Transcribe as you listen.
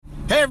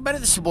Hey everybody,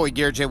 this is your boy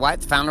Garrett J.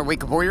 White, the founder of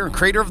Wake Up Warrior and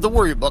creator of the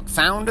Warrior Book,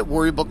 found at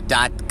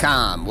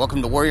warriorbook.com.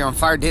 Welcome to Warrior on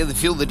Fire Daily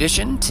Fuel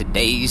Edition.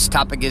 Today's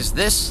topic is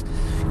this: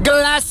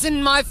 glass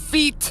in my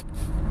feet.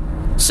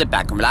 Sit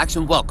back and relax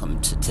and welcome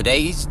to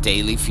today's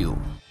Daily Fuel.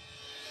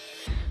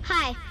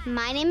 Hi,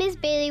 my name is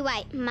Bailey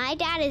White. My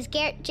dad is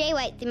Garrett J.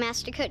 White, the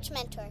Master Coach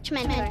Mentor.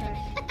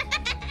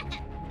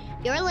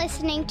 You're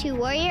listening to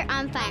Warrior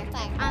on Fire.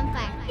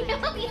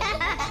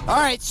 All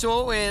right,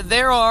 so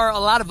there are a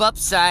lot of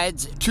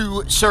upsides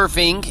to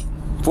surfing.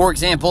 For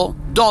example,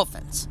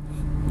 dolphins.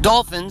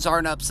 Dolphins are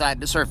an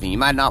upside to surfing. You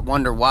might not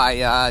wonder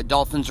why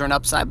dolphins are an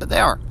upside, but they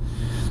are.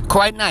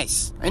 Quite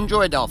nice. I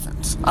enjoy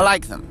dolphins. I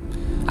like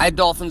them. I had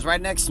dolphins right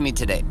next to me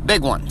today.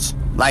 Big ones.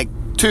 Like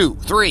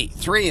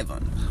three of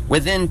them.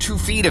 Within 2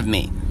 feet of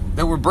me.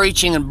 That were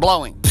breaching and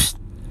blowing. Psst,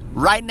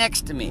 right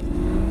next to me.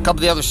 A couple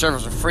of the other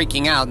surfers were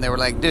freaking out, and they were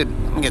like, dude,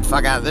 I'm gonna get the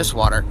fuck out of this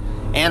water.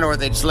 And or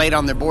they just laid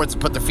on their boards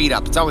and put their feet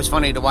up. It's always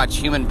funny to watch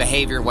human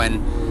behavior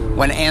when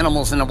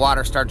animals in the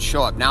water start to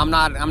show up. Now, I'm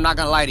not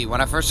gonna lie to you.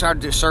 When I first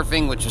started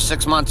surfing, which was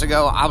 6 months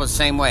ago, I was the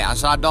same way. I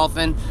saw a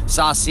dolphin,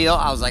 saw a seal.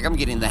 I was like, I'm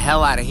getting the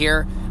hell out of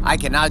here. I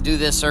cannot do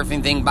this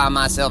surfing thing by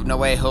myself. No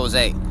way,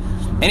 Jose.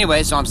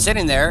 Anyway, so I'm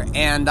sitting there,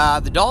 and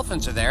the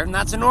dolphins are there, and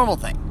that's a normal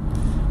thing.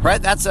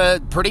 Right? That's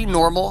a pretty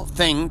normal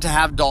thing to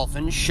have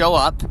dolphins show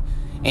up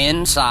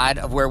inside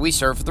of where we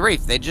surf at the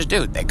reef. They just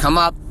do. They come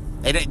up.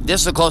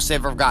 This is the closest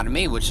they've ever gotten to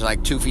me, which is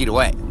like 2 feet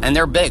away. And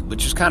they're big,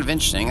 which is kind of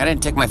interesting. I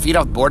didn't take my feet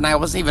off the board, and I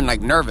wasn't even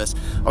like nervous.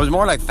 I was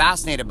more like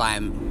fascinated by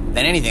them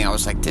than anything. I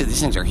was like, dude,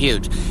 these things are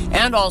huge.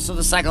 And also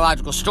the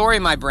psychological story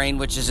in my brain,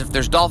 which is if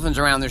there's dolphins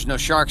around, there's no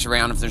sharks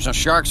around. If there's no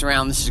sharks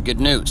around, this is good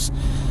news.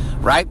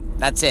 Right?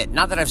 That's it.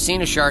 Not that I've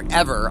seen a shark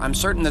ever. I'm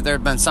certain that there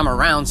have been some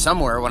around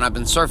somewhere when I've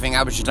been surfing.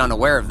 I was just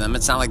unaware of them.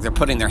 It's not like they're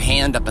putting their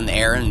hand up in the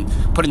air and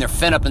putting their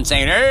fin up and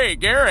saying, hey,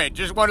 Garrett,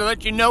 just want to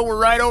let you know we're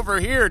right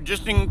over here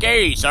just in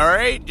case, all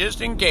right?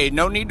 Just in case.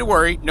 No need to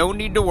worry. No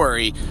need to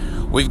worry.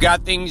 We've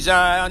got things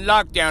on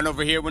lockdown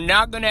over here. We're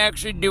not going to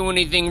actually do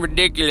anything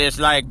ridiculous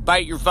like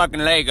bite your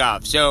fucking leg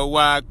off.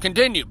 So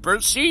continue.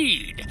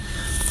 Proceed.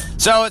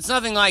 So it's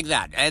nothing like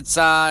that. It's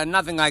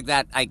nothing like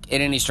that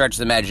in any stretch of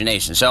the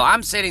imagination. So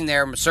I'm sitting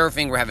there, I'm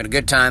surfing, we're having a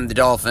good time, the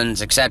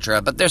dolphins,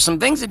 etc. But there's some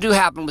things that do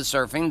happen with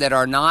surfing that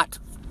are not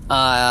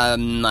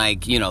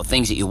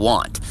things that you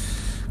want.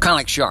 Kind of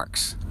like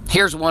sharks.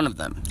 Here's one of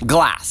them.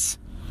 Glass.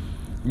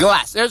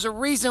 Glass. There's a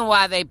reason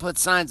why they put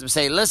signs that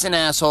say, listen,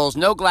 assholes,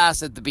 no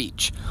glass at the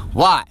beach.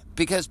 Why?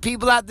 Because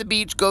people at the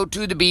beach go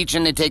to the beach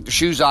and they take their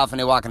shoes off and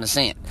they walk in the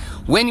sand.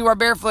 When you are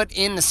barefoot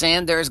in the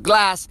sand, there is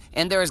glass,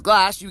 and there is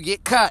glass, you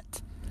get cut.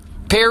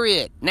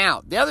 Period.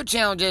 Now, the other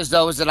challenge is,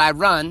 though, is that I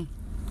run,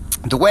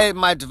 the way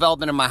my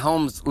development of my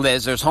homes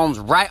lives, there's homes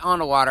right on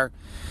the water,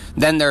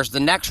 then there's the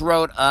next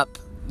road up,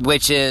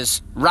 which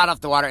is right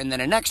off the water, and then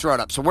the next road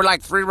up. So we're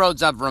like 3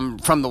 roads up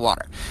from the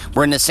water.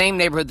 We're in the same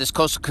neighborhood, this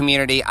coastal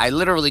community. I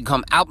literally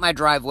come out my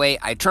driveway,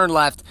 I turn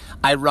left,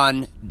 I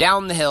run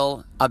down the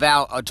hill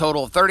about a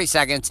total of 30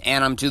 seconds,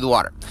 and I'm to the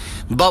water.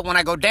 But when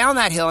I go down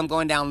that hill, I'm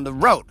going down the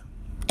road.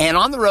 And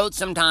on the road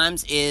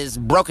sometimes is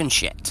broken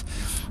shit,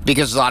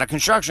 because there's a lot of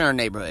construction in our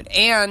neighborhood.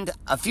 And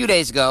a few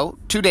days ago,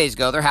 2 days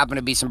ago, there happened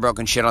to be some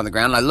broken shit on the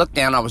ground. I looked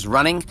down, I was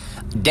running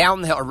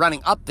down the hill, or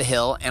running up the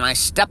hill, and I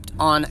stepped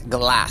on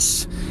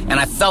glass. And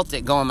I felt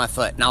it go on my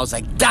foot. And I was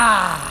like,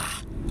 damn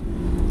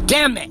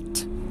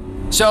it.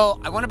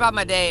 So I went about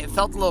my day. It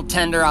felt a little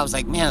tender. I was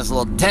like, man, it's a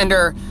little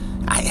tender.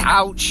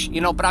 Ouch.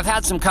 But I've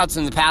had some cuts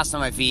in the past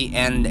on my feet,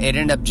 and it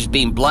ended up just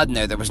being blood in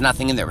there. There was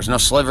nothing in there. There was no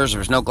slivers. There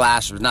was no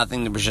glass. There was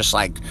nothing. There was just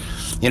like,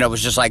 it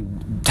was just like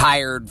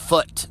tired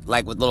foot,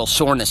 like with little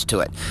soreness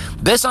to it.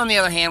 This, on the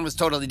other hand, was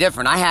totally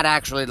different. I had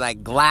actually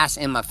like glass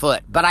in my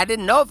foot, but I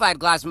didn't know if I had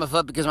glass in my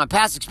foot because my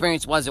past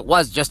experience was it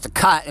was just a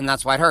cut, and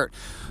that's why it hurt.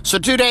 So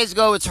 2 days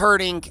ago, it's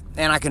hurting,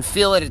 and I can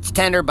feel it. It's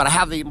tender, but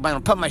when I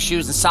put my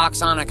shoes and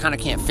socks on, I kind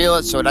of can't feel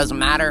it, so it doesn't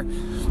matter.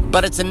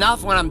 But it's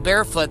enough when I'm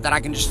barefoot that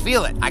I can just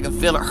feel it. I can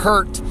feel it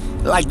hurt,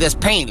 like this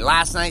pain.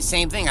 Last night,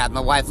 same thing. I had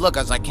my wife look. I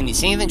was like, can you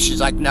see anything?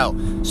 She's like, no.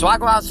 So I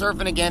go out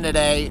surfing again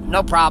today.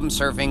 No problem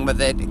surfing with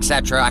it,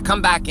 etc. I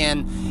come back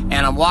in,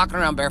 and I'm walking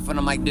around barefoot.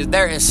 I'm like, dude,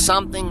 there is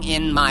something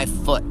in my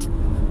foot.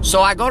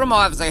 So I go to my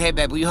wife and say, hey,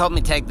 babe, will you help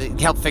me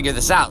help figure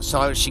this out?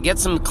 So she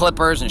gets some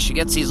clippers, and she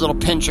gets these little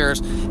pinchers,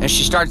 and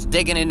she starts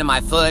digging into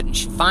my foot, and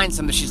she finds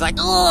something. She's like,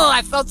 oh,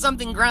 I felt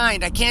something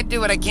grind. I can't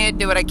do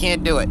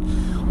it.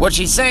 What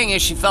she's saying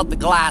is she felt the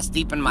glass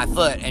deep in my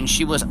foot, and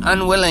she was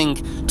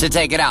unwilling to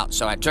take it out.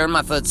 So I turned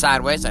my foot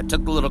sideways. I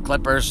took the little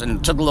clippers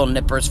and took the little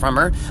nippers from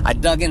her. I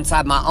dug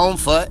inside my own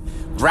foot,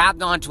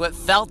 grabbed onto it,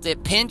 felt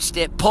it, pinched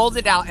it, pulled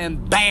it out,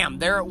 and bam,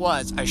 there it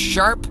was, a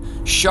sharp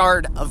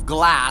shard of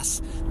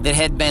glass that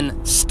had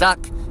been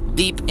stuck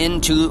deep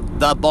into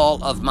the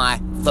ball of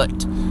my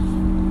foot.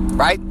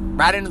 Right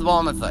into the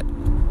ball of my foot.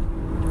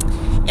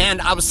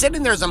 And I was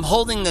sitting there as I'm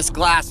holding this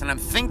glass, and I'm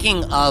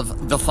thinking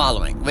of the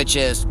following, which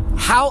is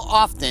how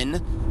often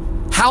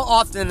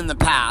in the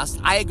past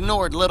I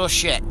ignored little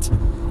shit.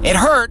 It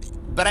hurt,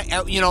 but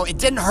it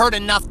didn't hurt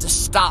enough to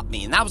stop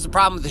me. And that was the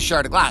problem with the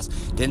shard of glass.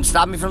 Didn't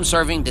stop me from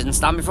serving, didn't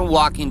stop me from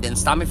walking, didn't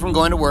stop me from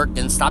going to work,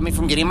 didn't stop me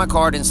from getting in my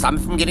car, didn't stop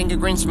me from getting a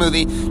green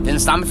smoothie, didn't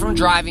stop me from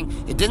driving.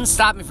 It didn't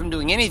stop me from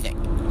doing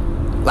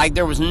anything. Like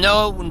there was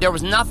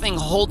nothing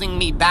holding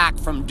me back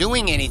from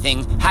doing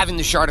anything, having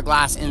the shard of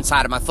glass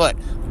inside of my foot.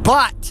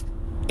 But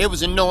it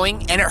was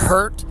annoying and it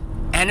hurt,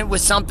 and it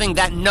was something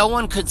that no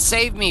one could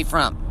save me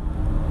from.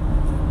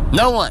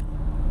 No one.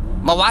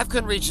 My wife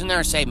couldn't reach in there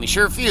and save me. She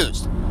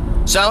refused.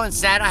 So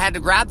instead, I had to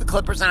grab the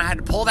clippers and I had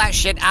to pull that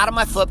shit out of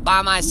my foot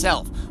by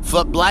myself.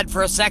 Foot bled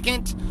for a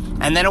second,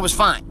 and then it was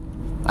fine.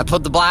 I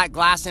put the black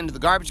glass into the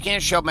garbage can,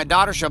 showed my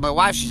daughter, showed my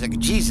wife. She's like,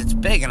 geez, it's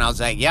big. And I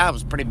was like, yeah, it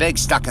was pretty big,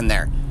 stuck in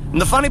there.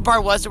 And the funny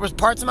part was there was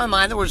parts of my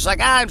mind that were just like,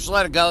 just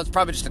let it go. It's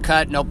probably just a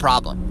cut, no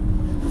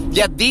problem.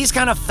 Yet these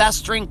kind of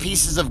festering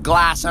pieces of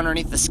glass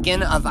underneath the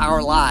skin of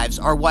our lives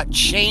are what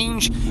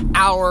change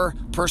our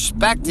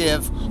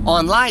perspective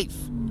on life.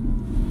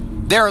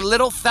 There are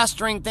little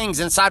festering things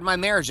inside my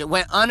marriage that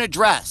went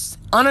unaddressed.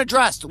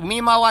 Me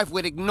and my wife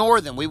would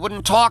ignore them. We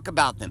wouldn't talk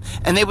about them.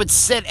 And they would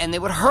sit and they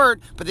would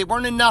hurt, but they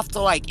weren't enough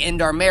to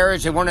end our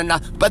marriage. They weren't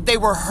enough, but they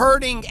were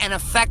hurting and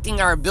affecting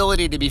our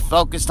ability to be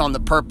focused on the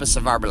purpose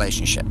of our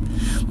relationship.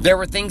 There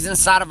were things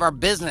inside of our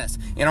business,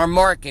 in our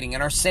marketing,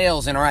 in our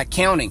sales, in our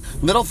accounting,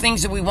 little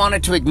things that we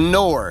wanted to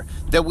ignore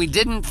that we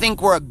didn't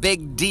think were a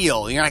big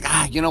deal. You're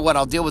like, you know what?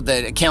 I'll deal with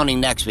the accounting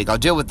next week. I'll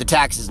deal with the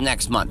taxes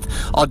next month.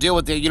 I'll deal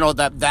with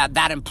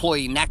that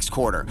employee next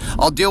quarter.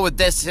 I'll deal with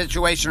this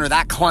situation or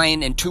that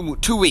client in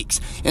two weeks.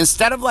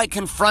 Instead of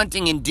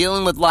confronting and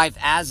dealing with life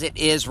as it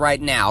is right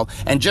now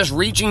and just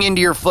reaching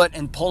into your foot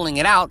and pulling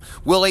it out,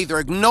 we'll either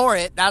ignore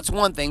it, that's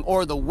one thing,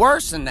 or the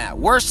worse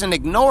than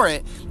ignore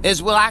it,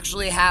 is we'll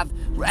actually have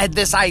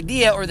this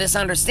idea or this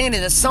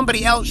understanding that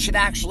somebody else should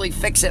actually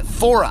fix it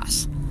for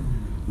us.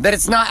 That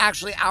it's not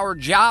actually our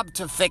job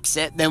to fix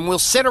it. Then we'll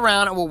sit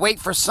around and we'll wait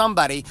for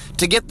somebody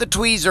to get the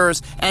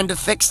tweezers and to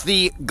fix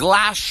the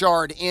glass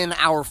shard in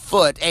our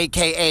foot,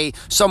 aka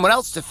someone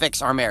else to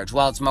fix our marriage.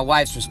 Well, it's my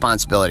wife's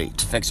responsibility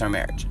to fix our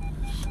marriage.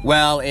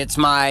 Well, it's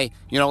my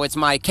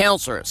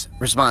counselor's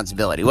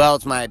responsibility. Well,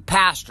 it's my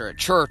pastor at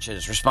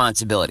church's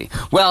responsibility.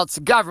 Well, it's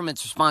the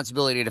government's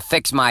responsibility to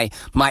fix my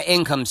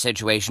income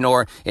situation,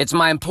 or it's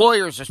my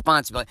employer's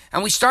responsibility.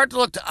 And we start to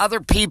look to other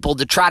people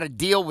to try to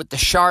deal with the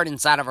shard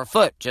inside of our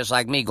foot, just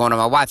like me going to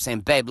my wife saying,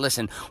 babe,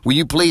 listen, will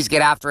you please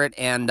get after it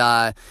and,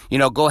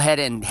 go ahead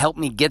and help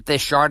me get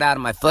this shard out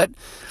of my foot?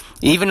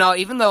 Even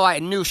though I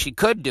knew she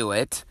could do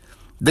it,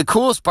 the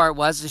coolest part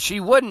was that she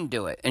wouldn't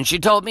do it. And she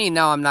told me,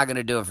 no, I'm not going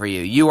to do it for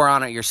you. You are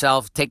on it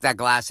yourself. Take that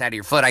glass out of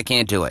your foot. I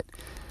can't do it.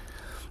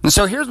 And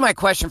so here's my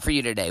question for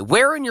you today.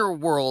 Where in your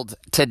world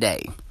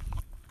today,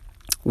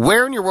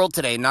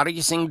 not are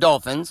you seeing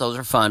dolphins? Those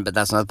are fun, but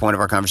that's not the point of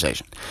our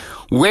conversation.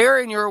 Where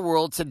in your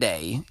world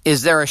today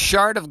is there a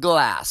shard of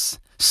glass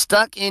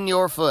stuck in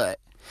your foot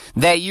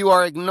that you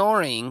are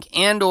ignoring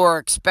and or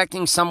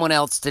expecting someone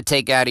else to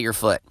take out of your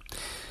foot?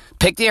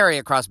 Pick the area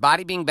across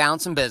body, being,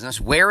 balance, and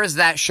business. Where is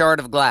that shard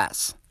of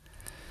glass?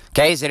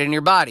 Okay, is it in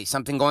your body?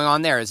 Something going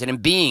on there? Is it in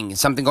being?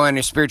 Something going on in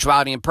your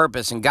spirituality and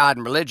purpose and God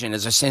and religion?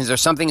 Is there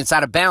something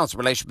inside of balance,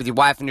 relationship with your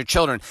wife and your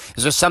children?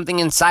 Is there something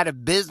inside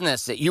of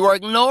business that you are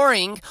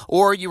ignoring,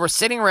 or you are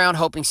sitting around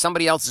hoping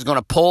somebody else is going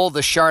to pull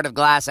the shard of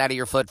glass out of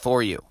your foot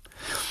for you?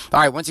 All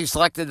right, once you've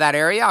selected that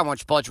area, I want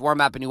you to pull out your warm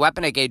up and your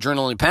weapon, aka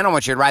journal and pen. I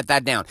want you to write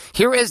that down.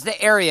 Here is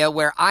the area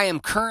where I am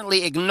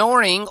currently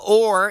ignoring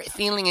or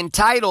feeling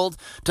entitled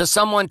to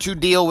someone to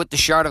deal with the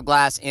shard of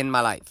glass in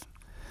my life.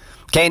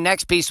 Okay,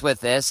 next piece with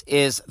this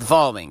is the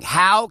following.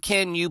 How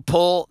can you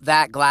pull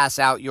that glass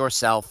out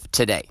yourself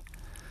today?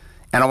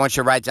 And I want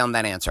you to write down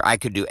that answer. I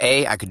could do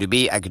A, I could do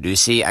B, I could do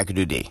C, I could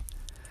do D.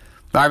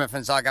 All right, my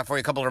friends, all I got for you.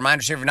 A couple of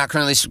reminders here. If you're not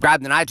currently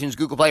subscribed on iTunes,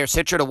 Google Play, or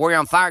Stitcher to Warrior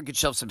on Fire, get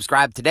yourself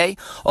subscribed today.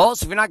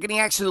 Also, if you're not getting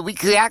access to the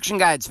weekly action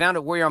guides found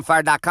at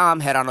warrioronfire.com,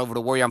 head on over to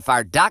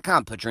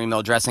warrioronfire.com, put your email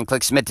address and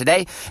click submit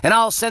today, and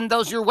I'll send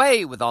those your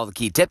way with all the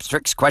key tips,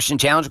 tricks, question,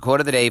 challenge, and quote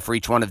of the day for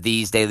each one of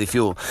these daily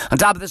fuel. On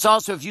top of this,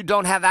 also, if you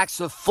don't have access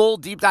to the full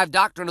deep dive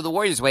doctrine of the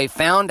Warrior's Way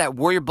found at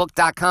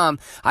warriorbook.com,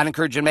 I'd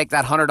encourage you to make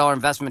that $100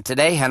 investment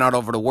today. Head on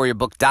over to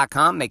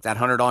warriorbook.com, make that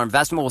 $100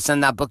 investment. We'll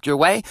send that book your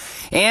way,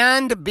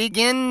 and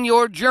begin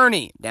your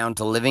journey down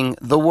to living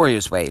the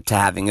Warrior's Way, to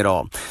having it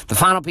all. The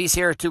final piece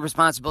here are 2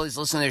 responsibilities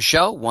listening to the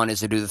show. 1 is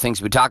to do the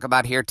things we talk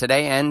about here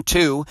today, and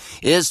 2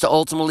 is to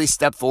ultimately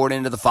step forward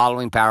into the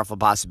following powerful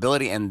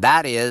possibility, and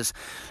that is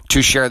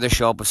to share the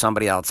show up with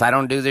somebody else. I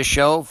don't do this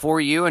show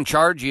for you and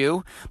charge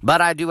you, but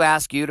I do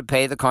ask you to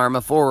pay the karma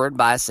forward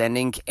by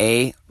sending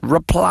a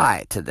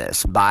reply to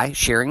this, by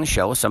sharing the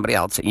show with somebody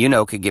else that you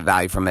know could get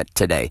value from it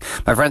today.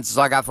 My friends, that's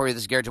all I got for you.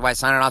 This is Garrett J. White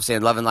signing off,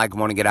 saying love and light, good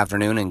morning, good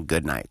afternoon, and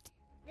good night.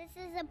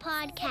 A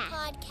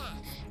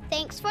podcast.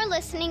 Thanks for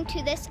listening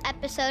to this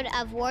episode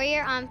of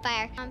Warrior on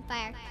Fire.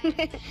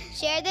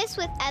 Share this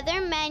with other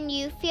men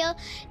you feel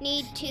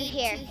need to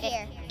hear.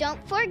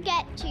 Don't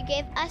forget to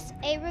give us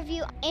a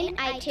review in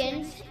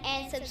iTunes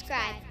and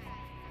subscribe.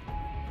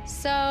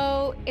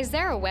 So, is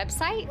there a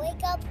website?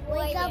 Wake Up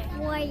Warrior. Wake Up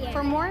Warrior.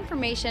 For more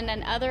information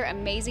and other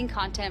amazing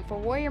content for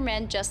warrior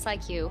men just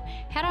like you,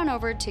 head on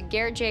over to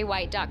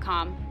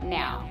GarrettJWhite.com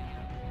now.